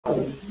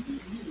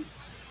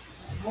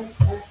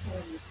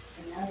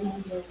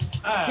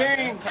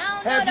King,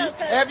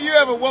 have you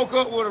ever woke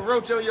up with a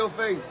roach on your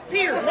face?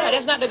 Here. No,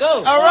 that's not the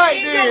goal. All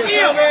right, then.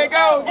 So there it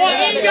goes. Or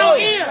in your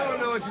ear. I don't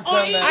know what you're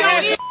talking about. I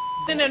got some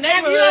in the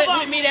neighborhood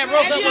with me that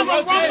woke up with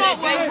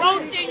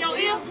roach in your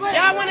ear.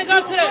 Y'all want to go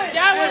to the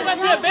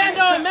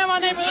bando in my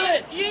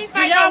neighborhood?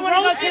 Do y'all want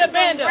to go to the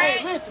bando?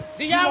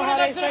 Do y'all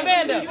want to go to the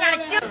bando?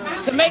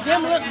 To make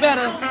him look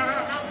better,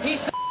 he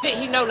said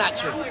he know not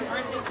true.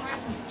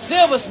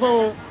 Silver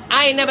spoon,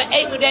 I ain't never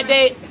ate with that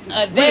day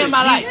a day in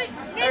my life.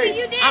 Nigga,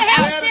 you did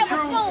have a silver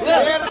spoon.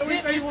 Look,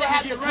 Tip used to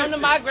have to come to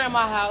my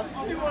grandma's house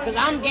because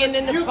I'm getting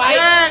in the fight. You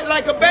cried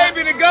like a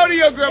baby to go to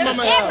your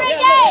grandmama's house. Every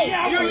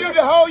day. You used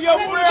to hold your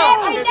breath.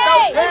 Every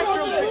day.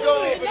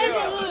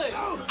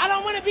 I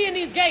don't want to be in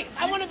these gates.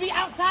 I want to be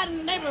outside in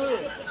the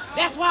neighborhood.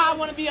 That's why I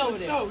want to be over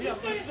there.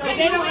 But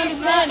they don't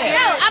understand that.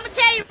 No, I'm going to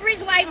tell you the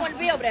reason why he want to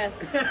be over there.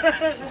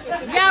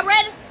 Y'all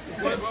ready?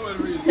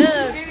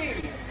 Because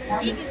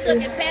he can suck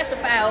and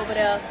pacify over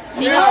there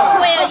till he was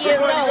 12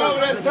 years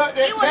old.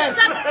 He was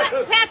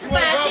sucking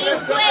pacify till he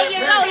was 12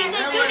 years old. He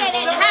couldn't do that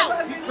in the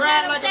house. He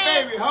cried like a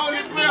baby. Hold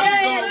his breath.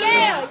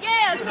 Yeah.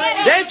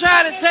 They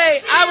try to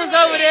say I was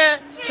over there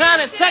trying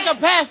to second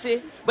pass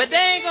it, but they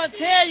ain't going to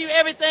tell you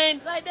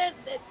everything like that.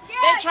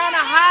 They're trying to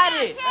hide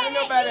it. Ain't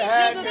nobody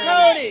hiding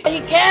it.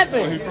 He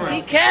capping.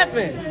 He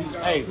capping.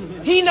 Hey.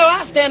 He know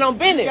I stand on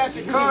business.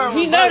 He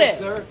know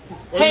that.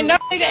 Can't no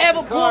nigga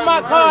ever pull my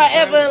car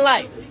ever in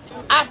life.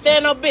 I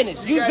stand on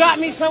business. You drop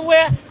me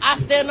somewhere, I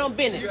stand on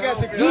business.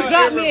 You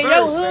drop me in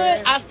your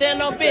hood, I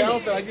stand on business. I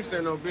don't feel like you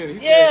stand on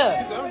business.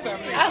 Yeah.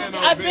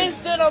 I've been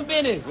stood on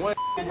business.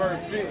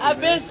 I've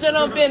been stood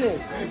on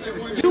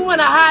business. You want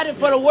to hide it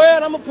for the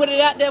world, I'm going to put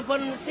it out there for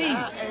them to see.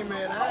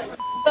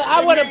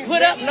 I want to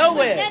put up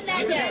nowhere.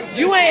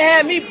 You ain't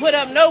had me put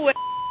up nowhere.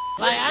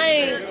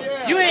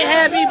 Like, you ain't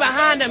had me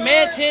behind the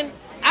mansion.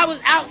 I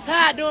was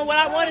outside doing what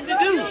I wanted to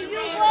do.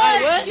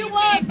 You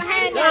was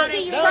behind that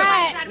till you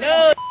cried.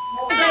 No,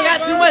 I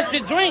got too much to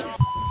drink.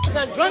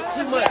 I drunk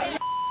too much.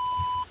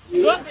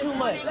 Drunk too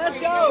much. Let's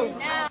go.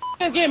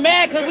 Just get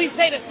mad because we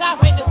say the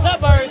South ain't the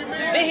suburbs.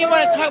 Then he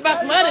want to talk about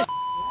some other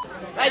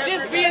like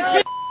just being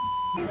sick.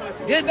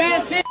 Just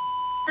being sick.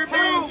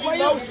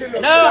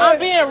 No, I'm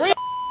being real.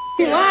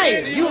 You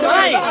lying. You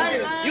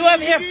lying. You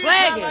over here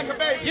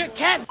flagging. You're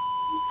capping.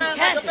 You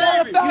capping.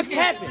 You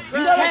capping.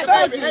 You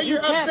capping. You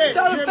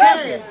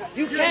capping.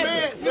 You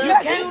capping. You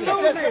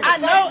capping. I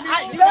know. I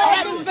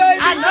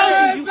know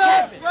you. You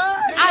capping.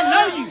 I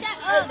know you.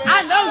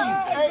 I know you.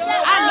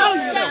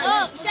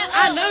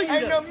 I know you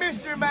though.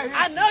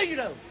 I know you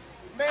though.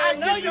 I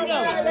know you though.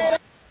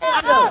 I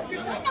know you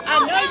though. I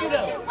know you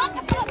though.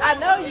 I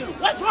know you.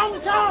 What's wrong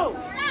with y'all?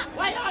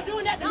 Why y'all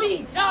doing that to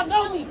me? Y'all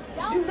know me.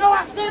 You know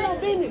I stand on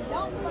business.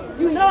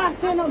 You know I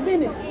stand on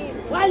business.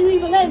 Why you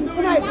even letting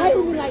somebody play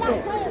with me like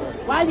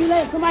that? Why you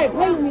letting somebody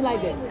play with me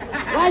like that?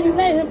 Why you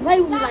letting him play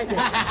with me like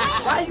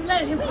that? Why you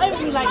letting him play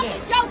with me like that?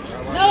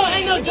 No,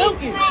 ain't no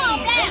joking.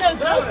 Ain't no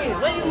joking.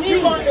 What do you mean?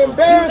 You are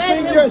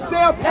embarrassing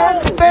yourself.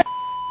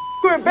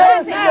 You're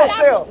embarrassing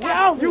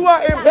yourself. You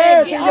are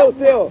embarrassing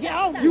yourself.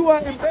 You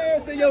are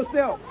embarrassing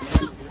yourself.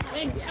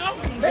 Hey,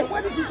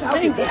 what is you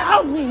talking about? Get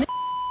off me, nigga.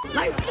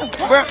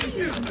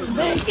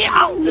 Man, get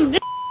off me, nigga.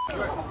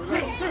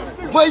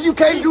 Well, you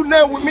can't do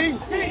nothing with me.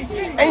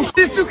 Ain't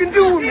shit you can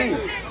do with me.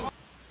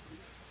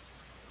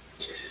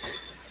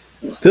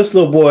 This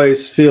little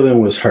boy's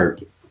feeling was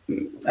hurt.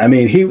 I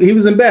mean, he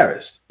was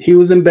embarrassed. He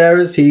was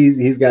embarrassed.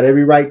 He's got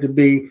every right to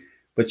be.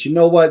 But you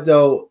know what,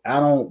 though? I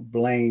don't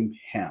blame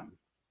him.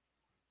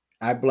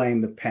 I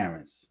blame the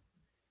parents.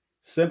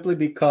 Simply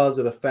because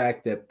of the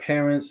fact that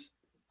parents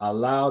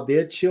allow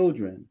their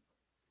children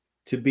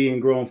to be in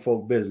grown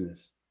folk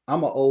business.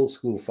 I'm an old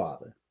school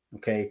father,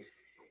 okay?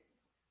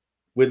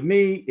 With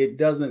me, it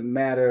doesn't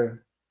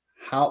matter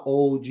how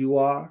old you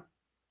are.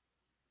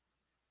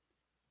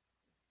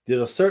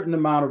 There's a certain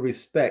amount of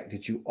respect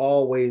that you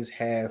always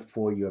have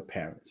for your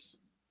parents.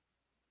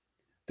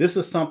 This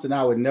is something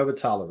I would never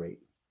tolerate.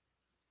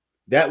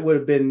 That would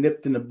have been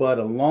nipped in the bud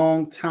a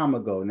long time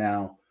ago.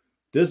 Now,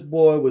 this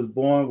boy was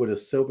born with a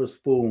silver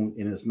spoon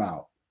in his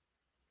mouth.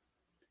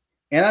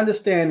 And I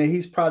understand that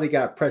he's probably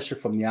got pressure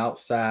from the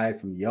outside,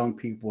 from young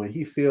people, and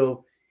he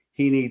feel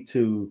he need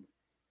to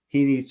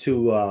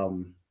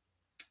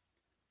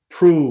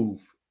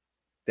prove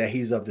that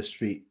he's of the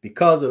street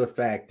because of the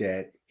fact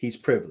that he's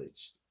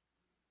privileged.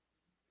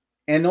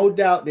 And no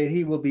doubt that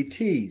he will be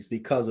teased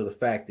because of the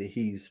fact that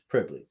he's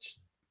privileged.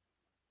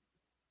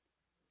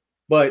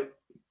 But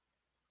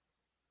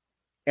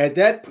at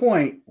that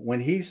point, when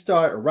he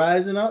started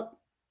rising up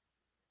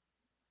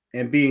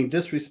and being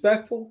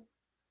disrespectful,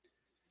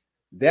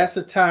 that's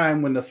a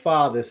time when the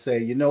father say,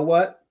 you know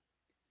what?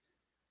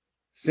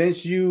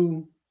 Since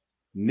you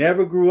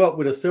never grew up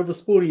with a silver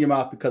spoon in your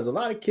mouth, because a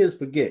lot of kids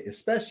forget,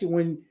 especially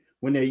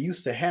when they're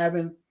used to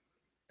having,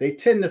 they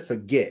tend to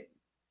forget,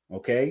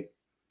 okay?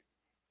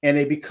 And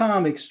they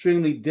become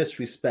extremely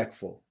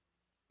disrespectful.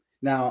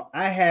 Now,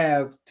 I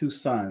have two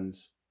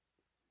sons,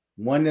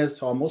 one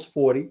that's almost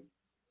 40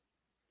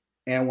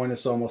 and one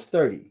that's almost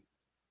 30.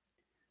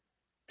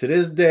 To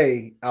this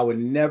day, I would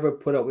never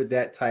put up with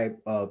that type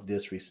of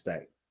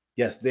disrespect.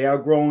 Yes, they are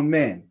grown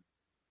men,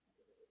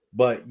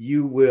 but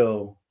you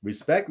will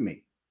respect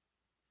me.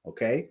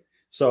 Okay?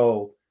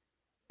 So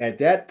at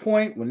that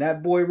point, when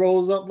that boy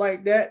rolls up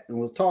like that and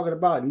was talking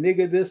about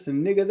nigga this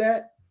and nigga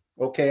that,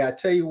 okay, I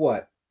tell you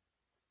what,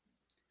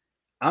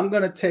 I'm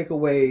going to take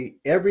away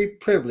every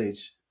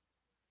privilege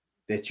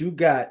that you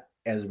got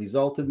as a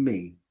result of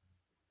me.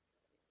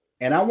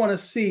 And I want to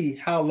see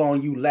how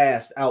long you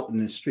last out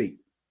in the street.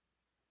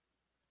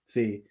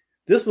 See,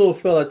 this little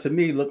fella to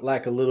me looked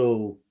like he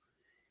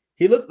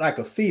looked like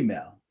a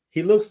female.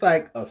 He looks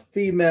like a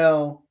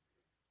female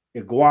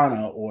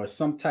iguana or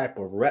some type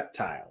of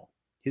reptile.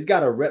 He's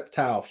got a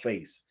reptile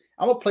face.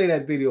 I'm going to play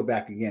that video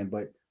back again,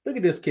 but look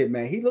at this kid,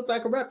 man. He looked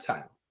like a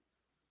reptile.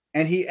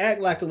 And he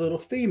act like a little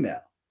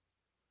female.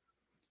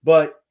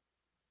 But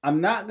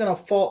I'm not going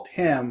to fault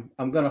him.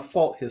 I'm going to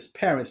fault his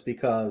parents,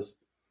 because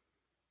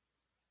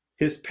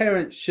his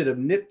parents should have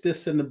nipped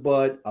this in the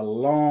bud a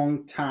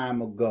long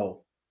time ago.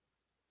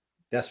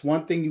 That's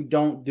one thing you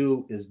don't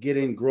do, is get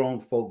in grown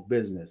folk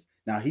business.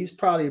 Now, he's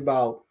probably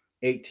about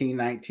 18,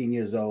 19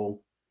 years old.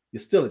 You're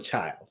still a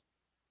child.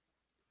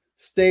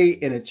 Stay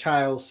in a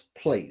child's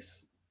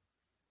place.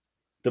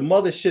 The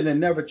mother should have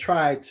never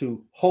tried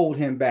to hold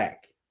him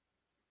back.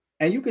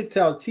 And you could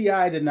tell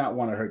T.I. did not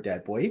want to hurt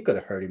that boy. He could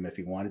have hurt him if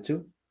he wanted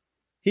to.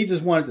 He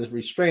just wanted to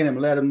restrain him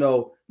and let him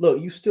know,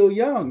 look, you still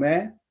young,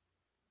 man.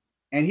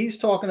 And he's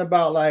talking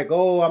about like,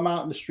 oh, I'm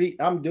out in the street.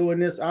 I'm doing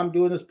this.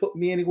 Put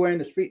me anywhere in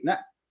the street.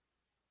 Not.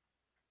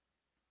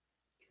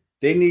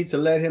 They need to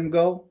let him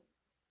go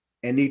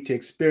and need to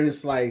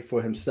experience life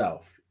for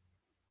himself.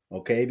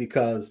 Okay?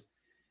 Because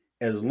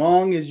as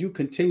long as you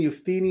continue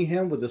feeding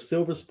him with a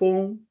silver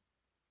spoon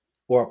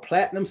or a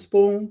platinum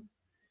spoon,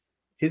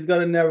 he's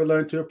going to never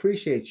learn to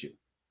appreciate you.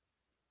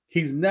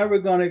 He's never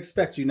going to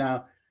expect you.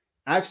 Now,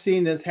 I've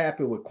seen this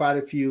happen with quite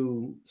a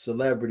few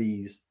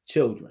celebrities'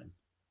 children.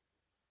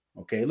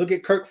 Okay, look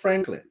at Kirk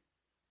Franklin.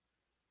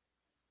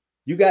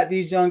 You got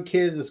these young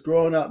kids that's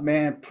growing up,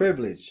 man,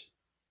 privileged.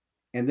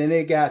 And then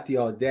they got the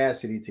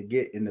audacity to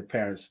get in the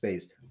parents'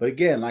 face. But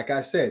again, like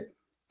I said,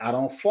 I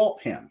don't fault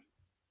him.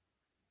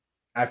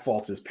 I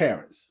fault his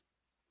parents.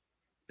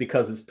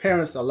 Because his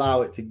parents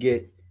allow it to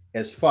get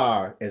as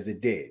far as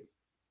it did.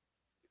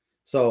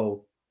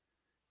 So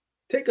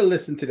take a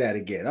listen to that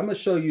again. I'm going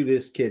to show you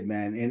this kid,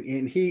 man.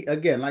 And he,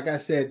 again, like I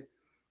said,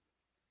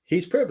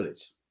 he's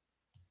privileged.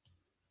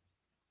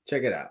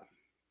 Check it out.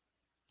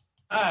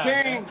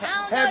 King,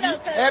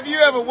 have you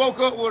ever woke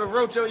up with a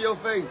roach on your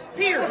face?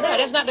 No,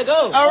 that's not the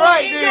goal. All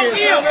right, then.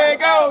 So there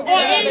it goes. Or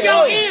in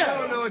your ear. I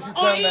don't know what you're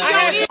talking about. I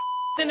got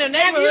some in the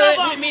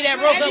neighborhood with me that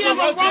broke up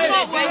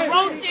with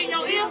roach in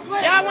your ear.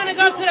 Y'all want to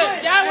go to the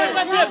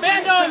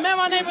bando in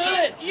my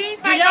neighborhood? Do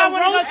y'all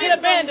want to go to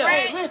the bando?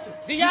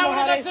 Do y'all want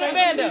to go to the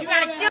bando?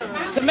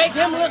 To make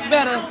him look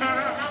better,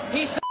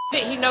 he said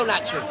he know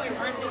not true.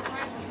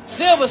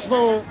 Silver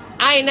spoon,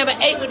 I ain't never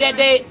ate with that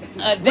day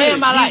a day in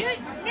my life.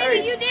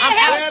 Nigga, you did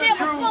have a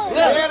silver spoon.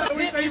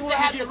 Look, Tip used to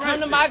have to come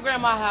to my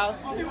grandma's house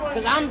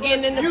because I'm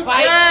getting in the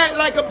fight. You cried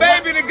like a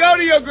baby to go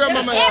to your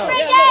grandmama's house.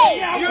 Every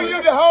day. You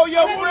used to hold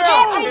your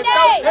breath and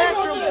throw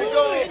tantrums to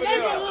go over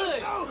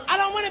there. I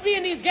don't want to be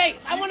in these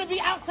gates. I want to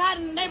be outside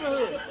in the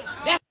neighborhood.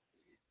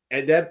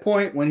 At that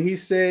point, when he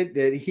said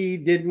that he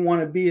didn't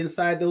want to be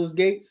inside those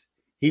gates,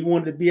 he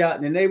wanted to be out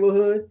in the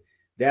neighborhood,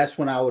 that's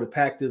when I would have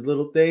packed his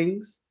little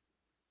things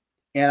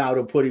and I would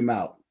have put him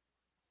out.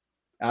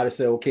 I'd have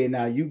said, okay,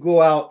 now you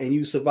go out and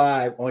you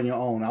survive on your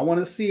own. I want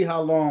to see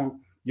how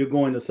long you're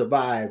going to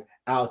survive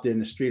out there in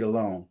the street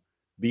alone,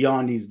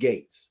 beyond these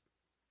gates.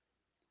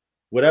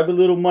 Whatever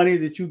little money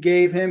that you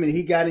gave him and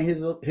he got in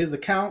his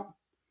account,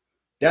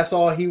 that's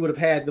all he would have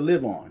had to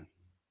live on.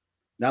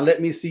 Now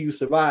let me see you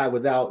survive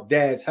without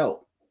dad's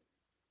help.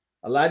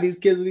 A lot of these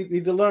kids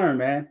need to learn,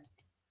 man.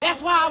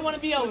 That's why I want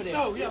to be over there.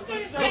 But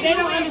they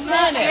don't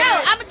understand that.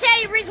 No, I'm going to tell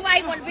you the reason why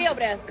he want to be over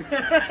there.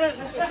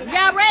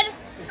 Y'all ready?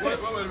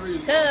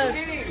 Because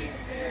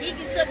he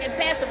can suck and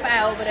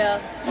pacify over there.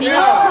 He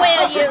was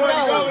 12 years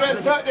old.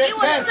 He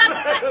was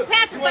sucking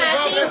pacify.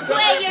 He was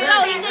 12 years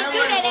old. He couldn't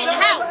do that in the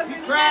house. You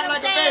cried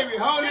like a baby.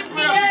 Hold his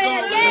breath.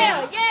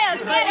 Yeah.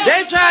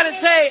 They trying to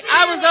say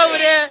I was over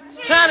there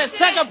trying to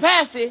suck a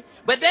passy,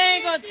 but they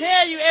ain't going to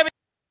tell you everything.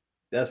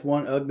 That's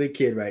one ugly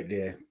kid right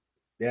there.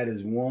 That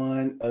is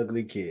one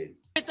ugly kid.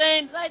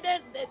 Everything like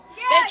that, they're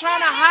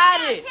trying to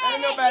hide it.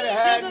 Ain't nobody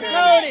hiding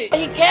Sugarcoat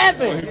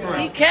it.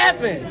 He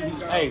capping.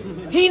 Hey,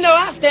 He know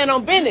I stand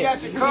on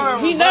business. you got your car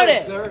in He know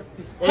reverse, that. sir.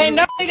 Can't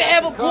no nigga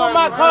ever pull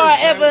my car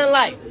ever in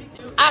life.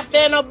 I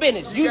stand on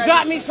business. You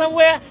drop me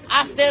somewhere,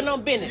 I stand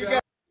on business.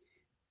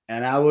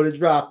 And I would have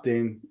dropped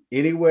him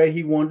anywhere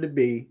he wanted to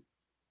be,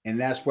 and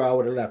that's where I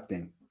would have left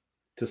him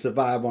to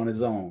survive on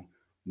his own.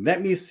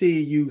 Let me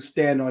see you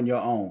stand on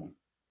your own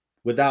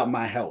without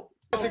my help.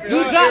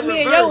 You drop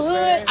me in your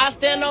hood, I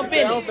stand on I don't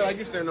business. feel like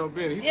you stand on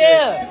business.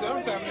 Yeah.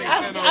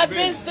 I've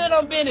been stood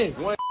on business.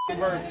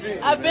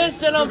 I've been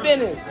stood on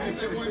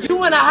business. You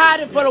want to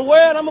hide it for the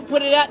world, I'm going to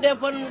put it out there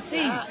for them to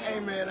see. Hey,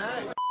 man,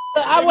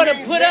 I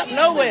wouldn't put up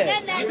nowhere.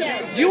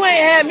 You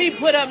ain't had me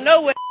put up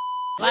nowhere.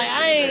 Like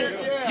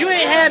you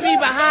ain't had me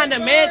behind the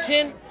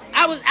mansion.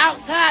 I was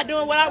outside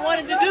doing what I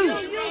wanted to do.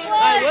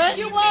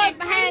 You was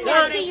behind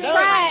that till you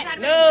cried.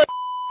 No,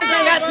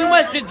 I got too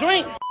much to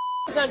drink.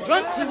 I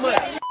drunk too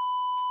much.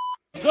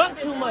 Drunk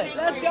too much.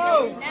 Let's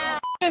go.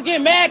 Just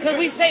get mad because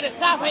we say the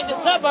South ain't the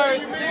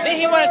suburbs. Then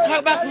he want to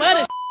talk about some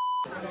other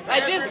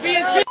like just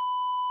being sick.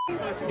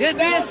 Just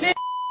being sick.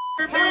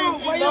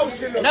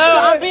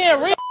 No, I'm being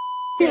real.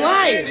 You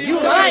lying. You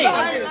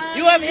lying.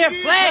 You up here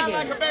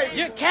flagging.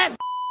 You're capping.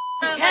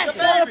 You capping.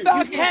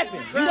 You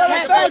capping. You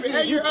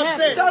capping. You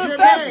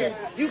capping.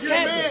 You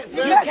capping.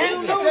 You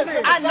capping.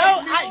 I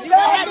know.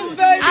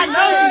 I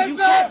know you. You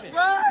capping.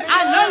 I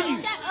know you.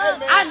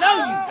 I know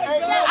you.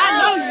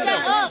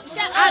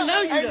 I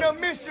know you. I know you.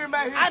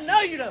 I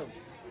know you though.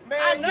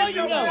 I know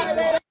you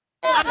though.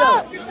 I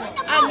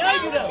know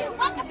you though.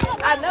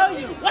 I know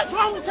you. What's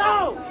wrong with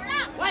y'all?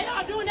 Why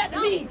y'all doing that to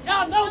me?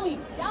 Y'all know me.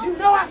 You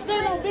know I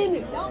stand on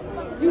business.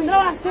 You know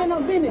I stand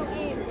on business.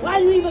 Why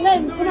you even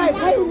letting somebody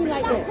play with me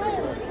like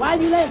that? Why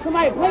you letting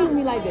somebody play with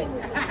me like that?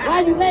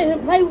 Why you letting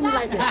him play with me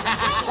like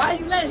that? Why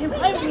you letting him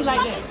play with me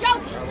like that?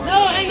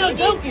 No, ain't no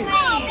joking.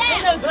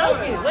 Ain't no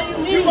joking. What do you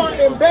mean? You are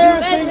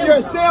embarrassing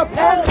yourself.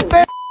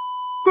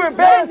 You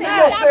embarrassing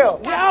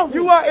yourself.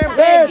 You are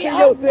embarrassing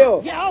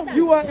yourself.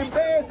 You are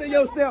embarrassing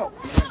yourself.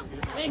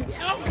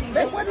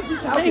 Man, what is you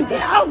talking about?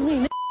 Get off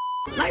me,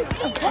 like,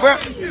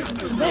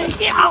 man,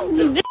 get off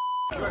me,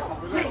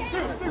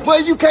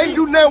 But you can't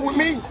do nothing with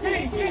me.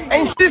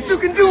 Ain't shit you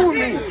can do with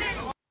me.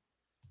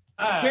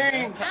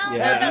 King,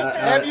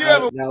 have you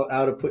ever?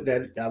 I would put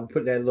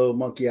that little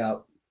monkey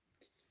out,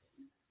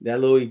 that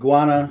little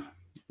iguana,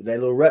 that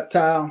little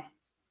reptile.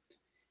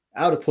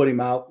 I would have put him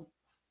out.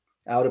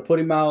 I would have put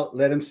him out,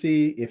 let him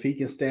see if he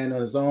can stand on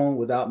his own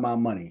without my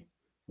money.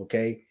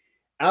 Okay.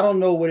 I don't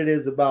know what it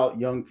is about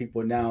young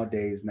people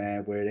nowadays,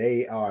 man, where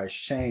they are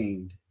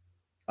ashamed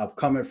of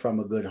coming from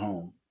a good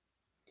home.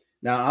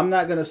 Now, I'm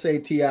not going to say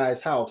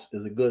T.I.'s house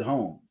is a good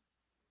home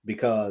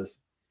because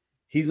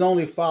he's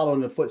only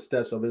following the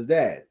footsteps of his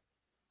dad.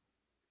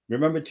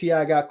 Remember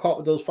T.I. got caught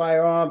with those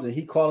firearms and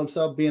he called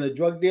himself being a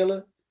drug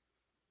dealer?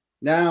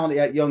 Now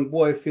that young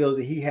boy feels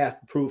that he has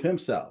to prove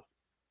himself,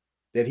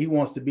 that he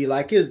wants to be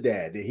like his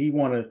dad, that he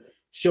want to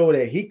show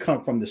that he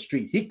come from the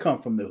street, he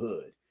come from the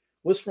hood.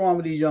 What's wrong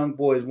with these young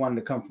boys wanting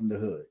to come from the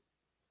hood?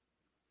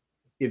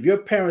 If your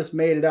parents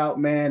made it out,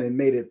 man, and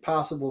made it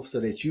possible so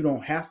that you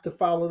don't have to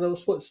follow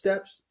those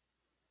footsteps,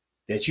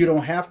 that you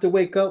don't have to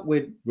wake up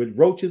with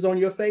roaches on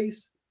your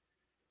face,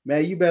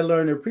 man, you better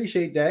learn to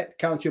appreciate that,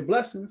 count your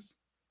blessings.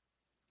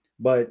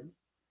 But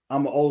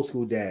I'm an old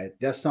school dad.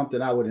 That's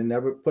something I would have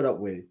never put up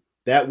with.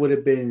 That would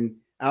have been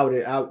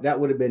that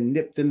would have been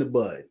nipped in the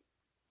bud.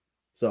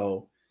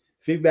 So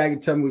feedback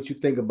and tell me what you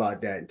think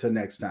about that. Until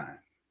next time.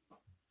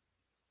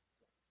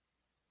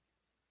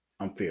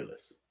 I'm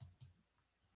fearless.